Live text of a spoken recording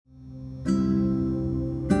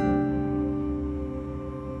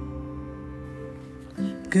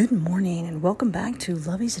Good morning and welcome back to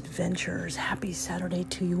Lovey's Adventures. Happy Saturday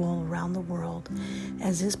to you all around the world,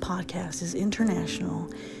 as this podcast is international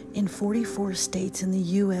in 44 states in the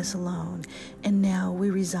U.S. alone, and now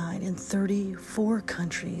we reside in 34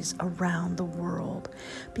 countries around the world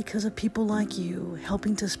because of people like you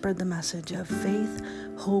helping to spread the message of faith,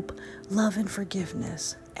 hope, love, and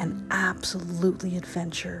forgiveness, and absolutely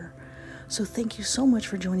adventure. So thank you so much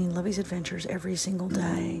for joining Lovey's Adventures every single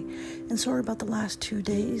day. And sorry about the last 2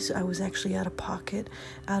 days. I was actually out of pocket,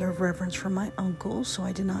 out of reverence for my uncle, so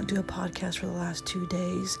I did not do a podcast for the last 2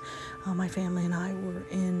 days. My family and I were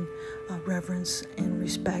in reverence and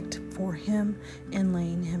respect for him and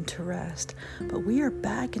laying him to rest. But we are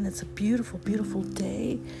back, and it's a beautiful, beautiful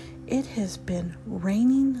day. It has been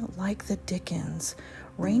raining like the dickens.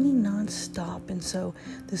 Raining nonstop, and so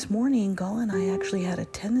this morning Gala and I actually had a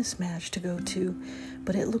tennis match to go to,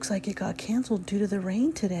 but it looks like it got canceled due to the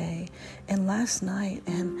rain today and last night,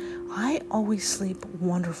 and I always sleep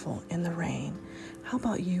wonderful in the rain. How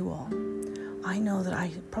about you all? I know that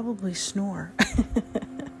I probably snore.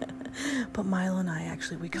 But Milo and I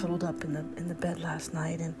we cuddled up in the bed last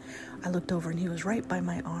night, and I looked over and he was right by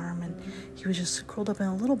my arm, and he was just curled up in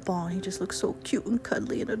a little ball, and he just looked so cute and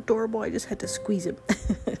cuddly and adorable. I just had to squeeze him.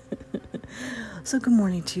 So good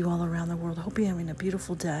morning to you all around the world. I hope you're having a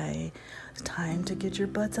beautiful day. It's time to get your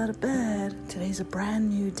butts out of bed. Today's a brand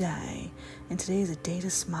new day, and today is a day to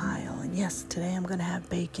smile. And yes, today I'm going to have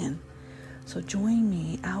bacon. So join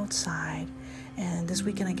me outside, and this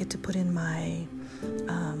weekend I get to put in my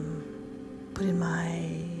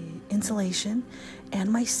insulation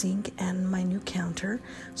and my sink and my new counter.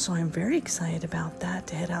 So I'm very excited about that,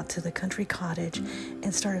 to head out to the country cottage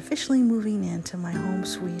and start officially moving into my home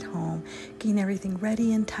sweet home, getting everything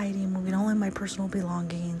ready and tidy, moving all in my personal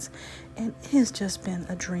belongings. And it has just been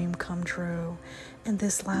a dream come true. And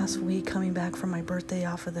this last week, coming back from my birthday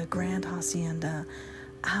off of the Grand Hacienda,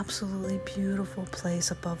 absolutely beautiful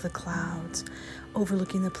place above the clouds,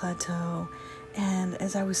 overlooking the plateau. And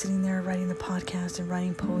as I was sitting there writing the podcast and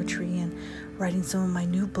writing poetry and writing some of my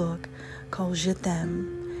new book called Je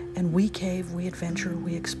T'aime and We Cave, We Adventure,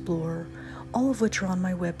 We Explore, all of which are on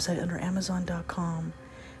my website under Amazon.com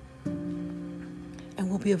and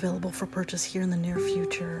will be available for purchase here in the near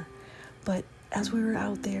future. But as we were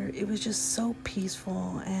out there, it was just so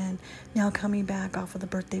peaceful. And now coming back off of the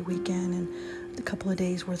birthday weekend and a couple of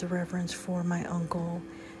days worth of reverence for my uncle,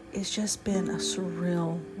 it's just been a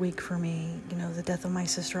surreal week for me. You know, the death of my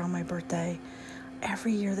sister on my birthday.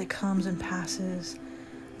 Every year that comes and passes,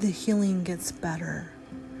 the healing gets better.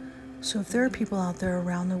 So if there are people out there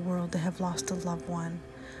around the world that have lost a loved one,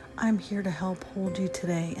 I'm here to help hold you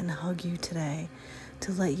today and hug you today,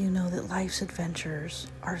 to let you know that life's adventures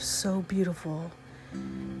are so beautiful.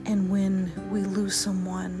 And when we lose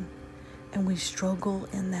someone and we struggle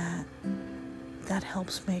in that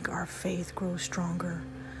helps make our faith grow stronger.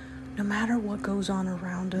 No matter what goes on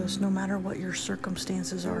around us, no matter what your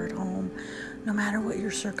circumstances are at home, no matter what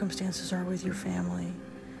your circumstances are with your family,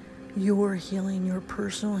 your healing, your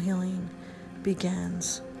personal healing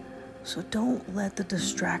begins. So don't let the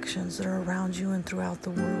distractions that are around you and throughout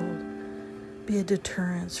the world be a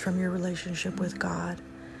deterrence from your relationship with God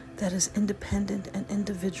that is independent and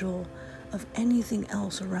individual of anything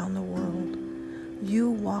else around the world. You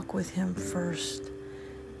walk with Him first.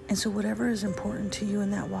 And so whatever is important to you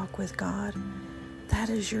in that walk with God, that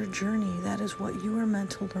is your journey. That is what you are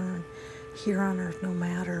meant to learn here on earth, no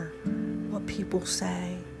matter what people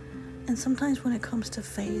say. And sometimes when it comes to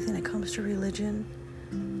faith and it comes to religion,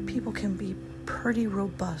 people can be pretty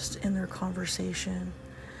robust in their conversation.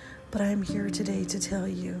 But I'm here today to tell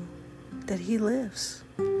you that He lives.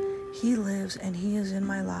 He lives, and He is in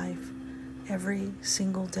my life every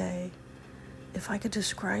single day. If I could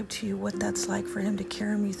describe to you what that's like for Him to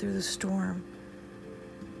carry me through the storm,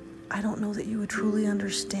 I don't know that you would truly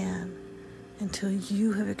understand until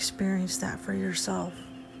you have experienced that for yourself.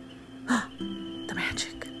 The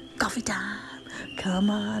magic. Coffee time. Come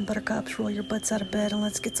on, buttercups, roll your butts out of bed and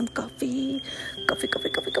let's get some coffee. Coffee, coffee,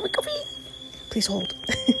 coffee, coffee, coffee. Please hold.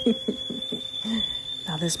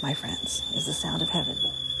 Now this, my friends, is the sound of heaven.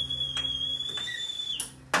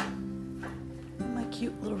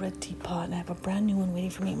 Cute little red teapot, and I have a brand new one waiting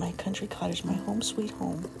for me at my country cottage, my home sweet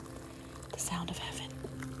home. The sound of heaven.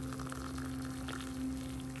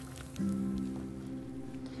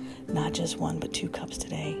 Not just one, but 2 cups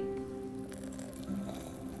today.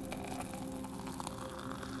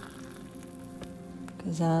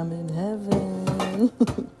 Cause I'm in heaven.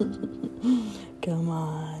 Come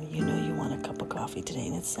on, you know you want a cup of coffee today,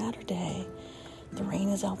 and it's Saturday. The rain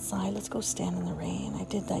is outside. Let's go stand in the rain. I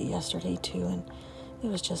did that yesterday too, and It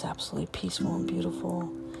was just absolutely peaceful and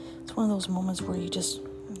beautiful. It's one of those moments where you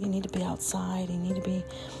need to be outside. You need to be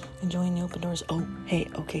enjoying the open doors. Oh, hey,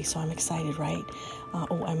 okay, so I'm excited, right?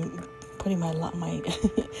 I'm putting my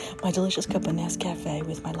my delicious cup of Nescafe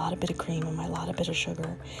with my lot of bitter cream and my lot of bitter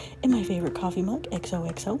sugar in my favorite coffee mug,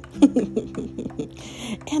 XOXO.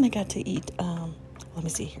 And I got to eat, let me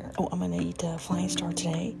see here. Oh, I'm going to eat Flying Star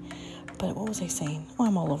today. But what was I saying? Oh,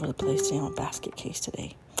 I'm all over the place today. I'm a basket case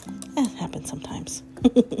today. It happens sometimes.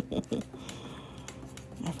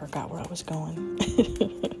 I forgot where I was going.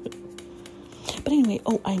 But anyway,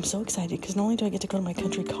 I'm so excited because not only do I get to go to my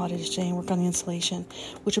country cottage today and work on the insulation,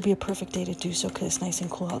 which will be a perfect day to do so because it's nice and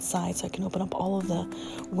cool outside, so I can open up all of the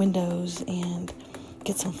windows and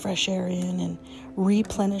get some fresh air in and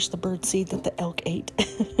replenish the bird seed that the elk ate.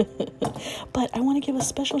 But I want to give a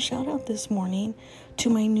special shout out this morning to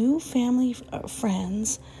my new family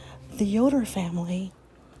friends, the Yoder family,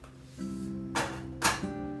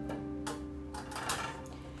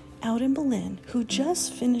 out in Berlin, who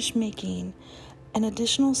just finished making an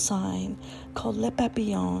additional sign called Le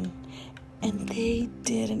Papillon, and they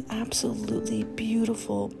did an absolutely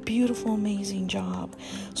beautiful, beautiful, amazing job.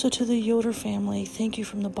 So to the Yoder family, thank you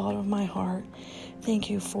from the bottom of my heart. Thank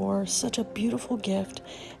you for such a beautiful gift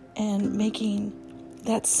and making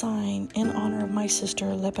that sign in honor of my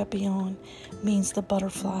sister. Le Papillon means the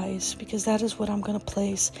butterflies, because that is what I'm going to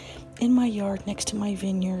place in my yard next to my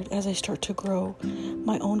vineyard as I start to grow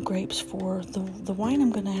my own grapes for the wine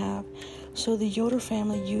I'm going to have. So the Yoder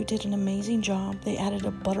family, you did an amazing job. They added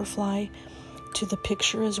a butterfly to the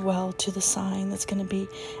picture as well, to the sign that's going to be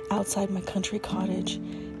outside my country cottage.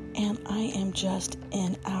 And I am just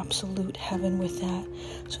in absolute heaven with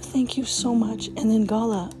that. So thank you so much. And then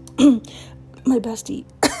Gala, my bestie,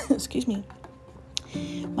 excuse me,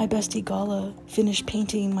 my bestie Gala finished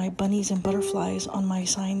painting my bunnies and butterflies on my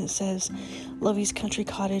sign that says Lovey's Country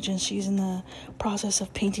Cottage, and she's in the process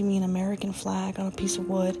of painting me an American flag on a piece of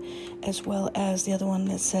wood, as well as the other one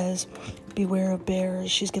that says Beware of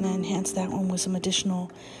Bears. She's going to enhance that one with some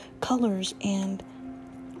additional colors. And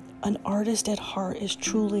an artist at heart is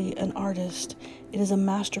truly an artist. It is a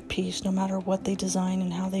masterpiece no matter what they design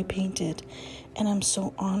and how they paint it. And I'm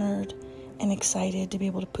so honored and excited to be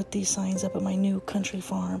able to put these signs up at my new country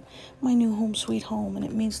farm, my new home sweet home, and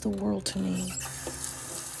it means the world to me.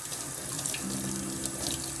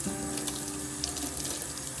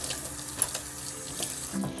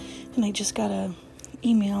 And I just got an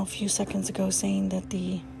email a few seconds ago saying that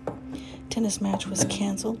the tennis match was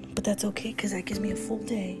canceled, but that's okay because that gives me a full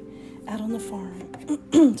day out on the farm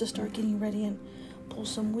to start getting ready and pull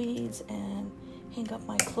some weeds and hang up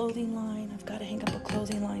my clothing line. I've got to hang up a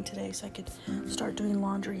clothing line today so I could start doing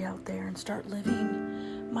laundry out there and start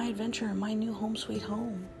living my adventure in my new home sweet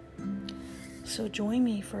home. So join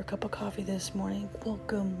me for a cup of coffee this morning. Well,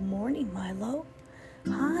 good morning, Milo.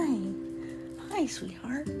 Hi. Hi,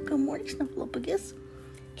 sweetheart. Good morning, Snuffleupagus.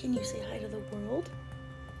 Can you say hi to the world?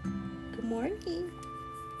 Good morning.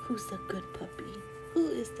 Who's the good puppy? Who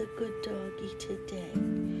is the good doggy today?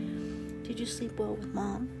 Did you sleep well with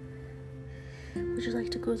Mom? Would you like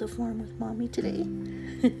to go to the farm with Mommy today?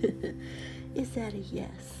 Is that a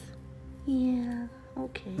yes? Yeah,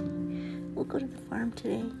 okay. We'll go to the farm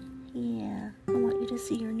today. Yeah, I want you to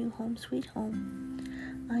see your new home sweet home.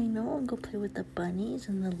 I know, I'll go play with the bunnies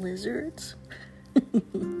and the lizards.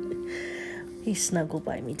 He's snuggled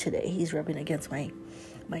by me today. He's rubbing against my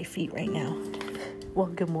feet right now. Well,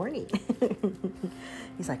 good morning.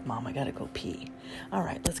 He's like, Mom, I gotta go pee. All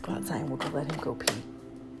right, let's go outside and we'll go let him go pee.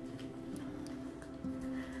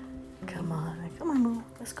 Come on, Moo.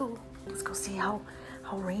 Let's go see how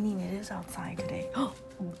raining it is outside today. Oh,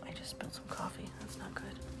 I just spilled some coffee. That's not good.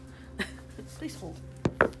 Please hold.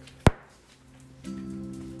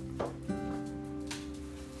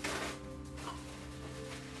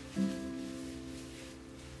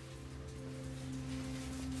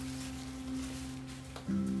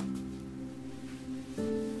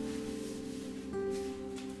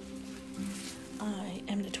 I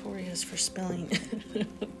am notorious for spilling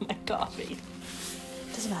my coffee.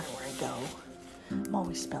 Doesn't matter where I go. I'm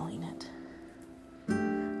always spilling it.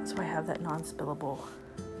 That's why I have that non-spillable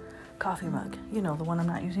coffee mug. You know, the one I'm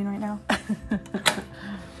not using right now. I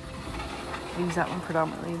use that one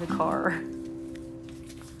predominantly in the car.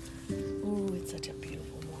 Ooh, it's such a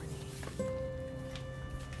beautiful morning.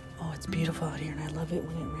 Oh, it's beautiful out here, and I love it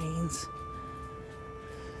when it rains.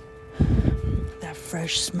 That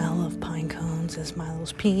fresh smell of pine cones as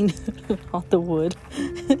Milo's peeing on the wood.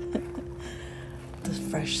 The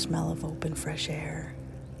fresh smell of open, fresh air.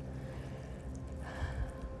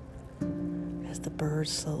 As the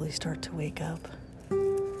birds slowly start to wake up.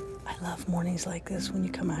 I love mornings like this when you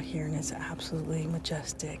come out here and it's absolutely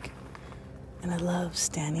majestic. And I love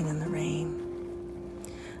standing in the rain.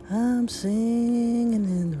 I'm singing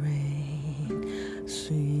in the rain,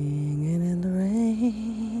 singing in the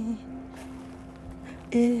rain.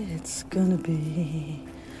 It's gonna be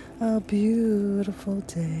a beautiful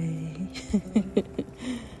day.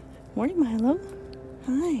 Morning, Milo.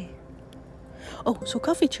 Hi. Oh, so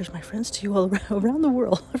coffee cheers, my friends, to you all around the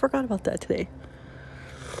world. I forgot about that today.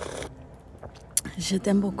 Je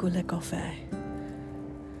t'aime beaucoup le café.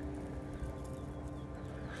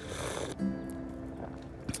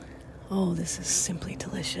 Oh, this is simply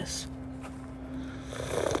delicious.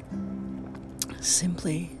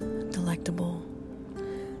 Simply delectable.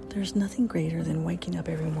 There's nothing greater than waking up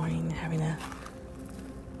every morning and having a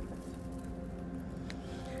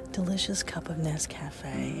delicious cup of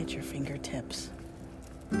Nescafe at your fingertips.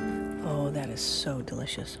 Oh, that is so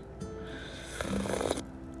delicious.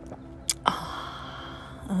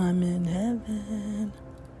 I'm in heaven.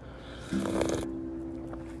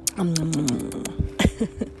 Come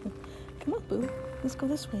on, boo. Let's go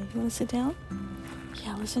this way. You want to sit down?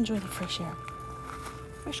 Yeah, let's enjoy the fresh air.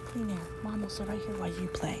 Fresh, clean air. Mom will sit right here while you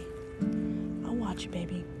play. I'll watch you,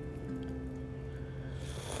 baby.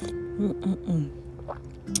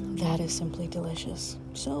 That is simply delicious.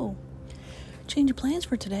 So, change of plans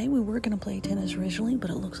for today. We were going to play tennis originally, but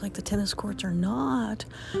it looks like the tennis courts are not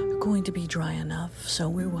going to be dry enough, so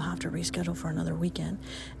we will have to reschedule for another weekend,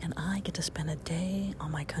 and I get to spend a day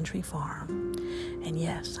on my country farm. And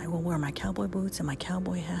yes, I will wear my cowboy boots and my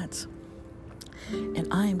cowboy hats, and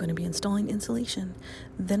I am going to be installing insulation.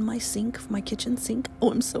 Then my sink, my kitchen sink.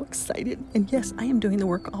 Oh, I'm so excited. And yes, I am doing the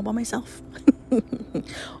work all by myself.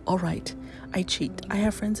 All right, I cheat. I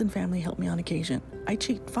have friends and family help me on occasion. I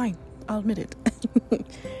cheat, fine. I'll admit it.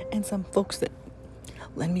 And some folks that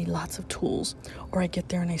lend me lots of tools, or I get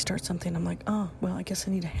there and I start something, I'm like, oh, well, I guess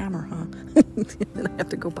I need a hammer, huh? Then I have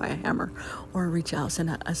to go buy a hammer, or reach out, send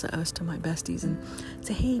us to my besties and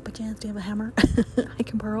say, hey, Pajans, do you have a hammer I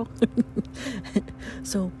can borrow?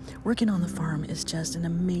 So working on the farm is just an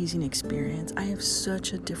amazing experience. I have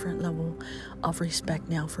such a different level of respect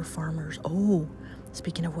now for farmers. Oh,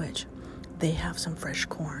 speaking of which, they have some fresh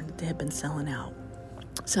corn they have been selling,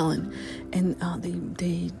 and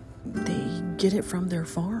they get it from their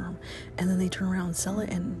farm, and then they turn around and sell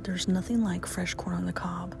it, and there's nothing like fresh corn on the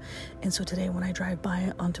cob. And so today when I drive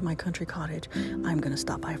by onto my country cottage, I'm going to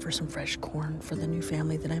stop by for some fresh corn for the new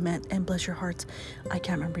family that I met. And bless your hearts, I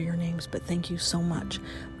can't remember your names, but thank you so much.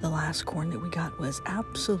 The last corn that we got was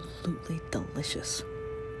absolutely delicious.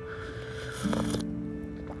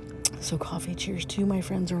 So coffee cheers to my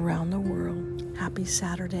friends around the world. Happy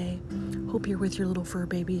Saturday. Hope you're with your little fur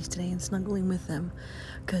babies today and snuggling with them,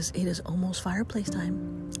 because it is almost fireplace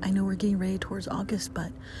time. I know we're getting ready towards August,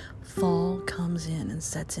 but fall comes in and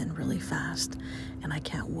sets in really fast, and I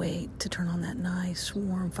can't wait to turn on that nice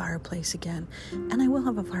warm fireplace again. And I will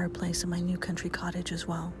have a fireplace in my new country cottage as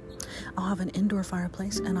well. I'll have an indoor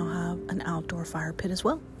fireplace and I'll have an outdoor fire pit as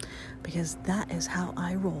well, because that is how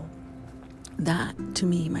I roll. That, to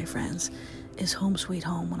me, my friends, is home sweet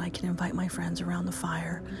home, when I can invite my friends around the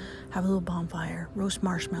fire, have a little bonfire, roast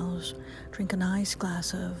marshmallows, drink a nice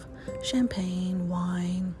glass of champagne,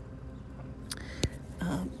 wine,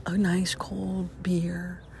 a nice cold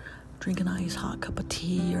beer, drink a nice hot cup of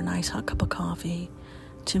tea or a nice hot cup of coffee.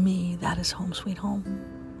 To me, that is home sweet home.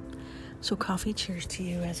 So coffee cheers to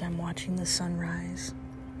you as I'm watching the sunrise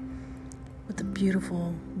with the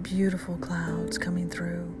beautiful, beautiful clouds coming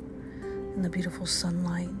through, and the beautiful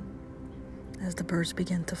sunlight as the birds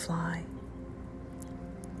begin to fly.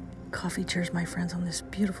 Coffee cheers, my friends, on this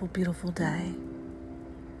beautiful, beautiful day.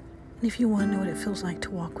 And if you want to know what it feels like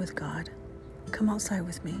to walk with God, come outside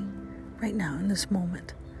with me right now in this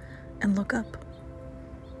moment and look up,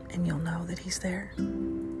 and you'll know that He's there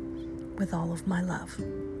with all of my love.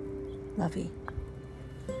 Lovey.